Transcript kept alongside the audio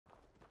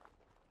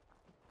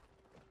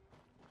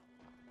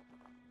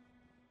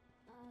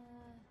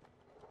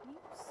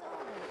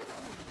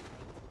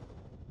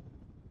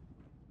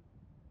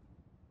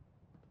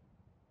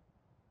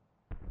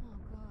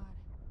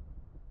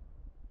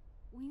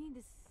need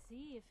to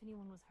see if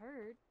anyone was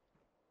hurt,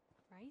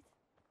 right?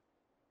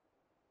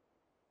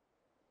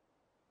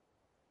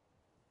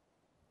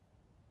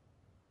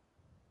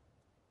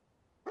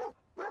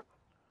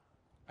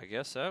 I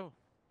guess so.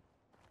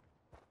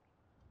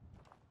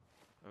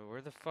 I mean,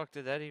 where the fuck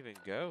did that even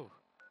go?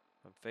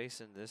 I'm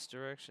facing this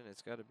direction.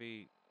 It's got to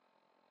be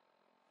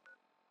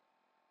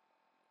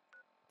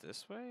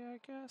this way, I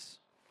guess.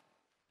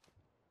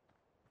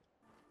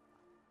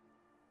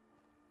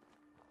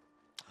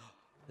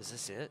 Is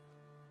this it?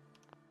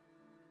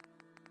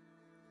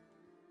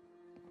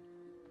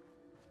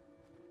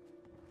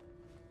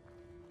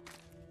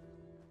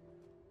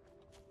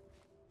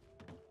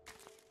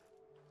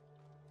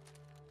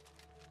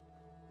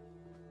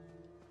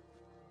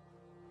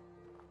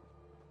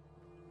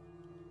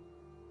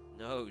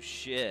 No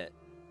shit.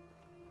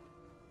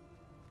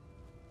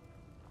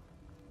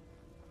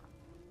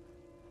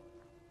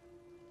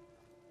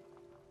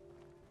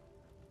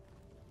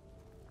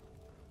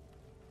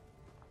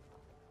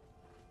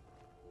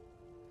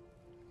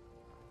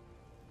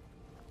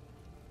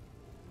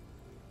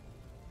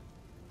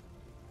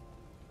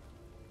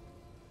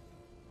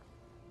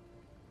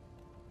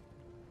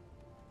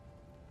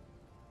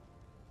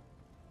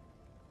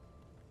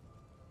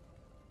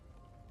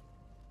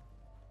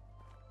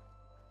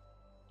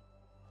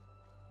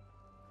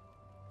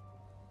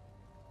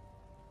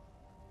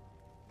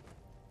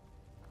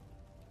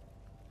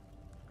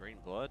 Green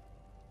blood?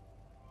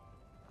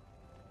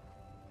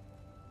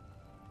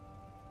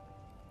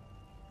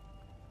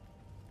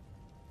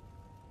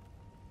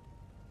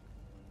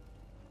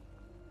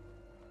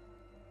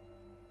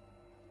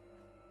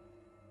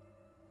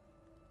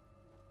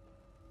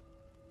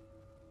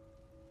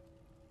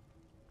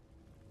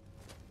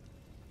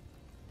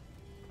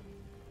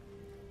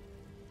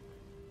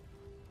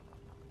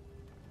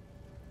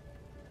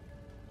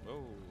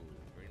 Oh,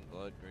 green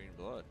blood, green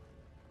blood.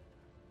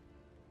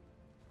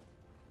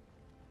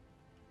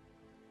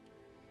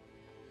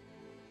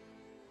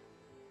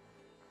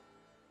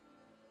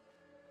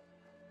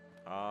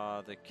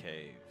 Ah, the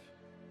cave.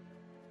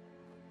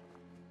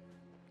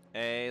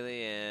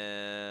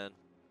 Alien,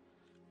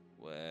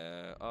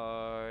 where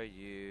are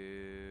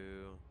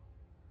you?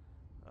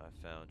 I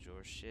found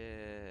your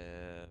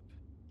ship.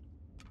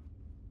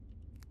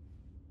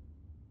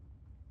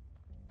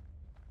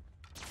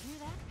 Hear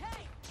that?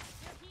 Hey!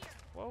 They're here!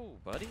 Whoa,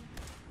 buddy.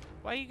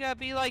 Why you gotta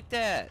be like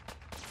that?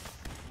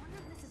 I wonder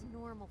if this is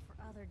normal for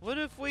other... What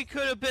if we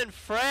could have been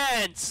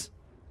friends?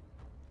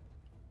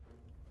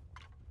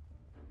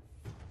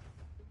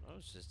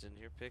 I was just in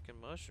here picking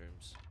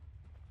mushrooms.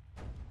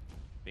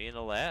 Being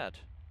a lad.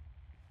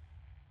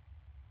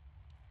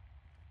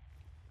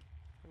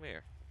 Come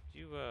here.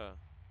 You,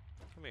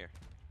 come here.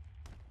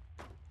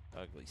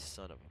 Ugly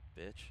son of a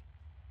bitch.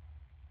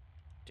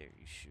 Dare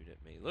you shoot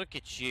at me. Look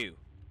at you.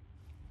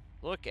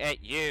 Look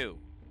at you.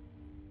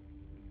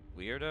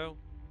 Weirdo.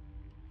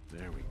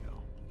 There we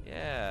go.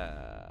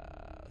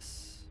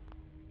 Yes.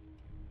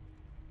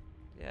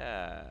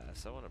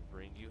 Yes. I want to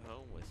bring you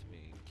home with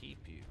me and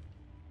keep you.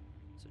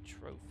 It's a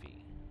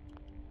trophy.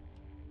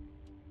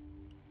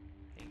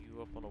 Hang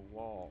you up on a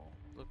wall.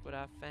 Look what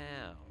I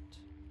found.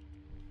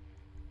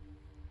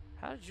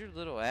 How did your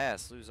little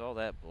ass lose all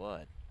that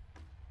blood?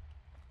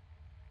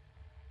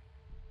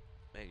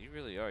 Man, you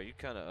really are. You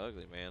kind of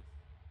ugly, man.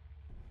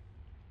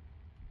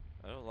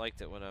 I don't like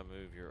that when I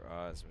move, your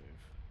eyes move.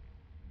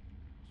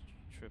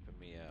 It's tripping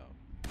me out.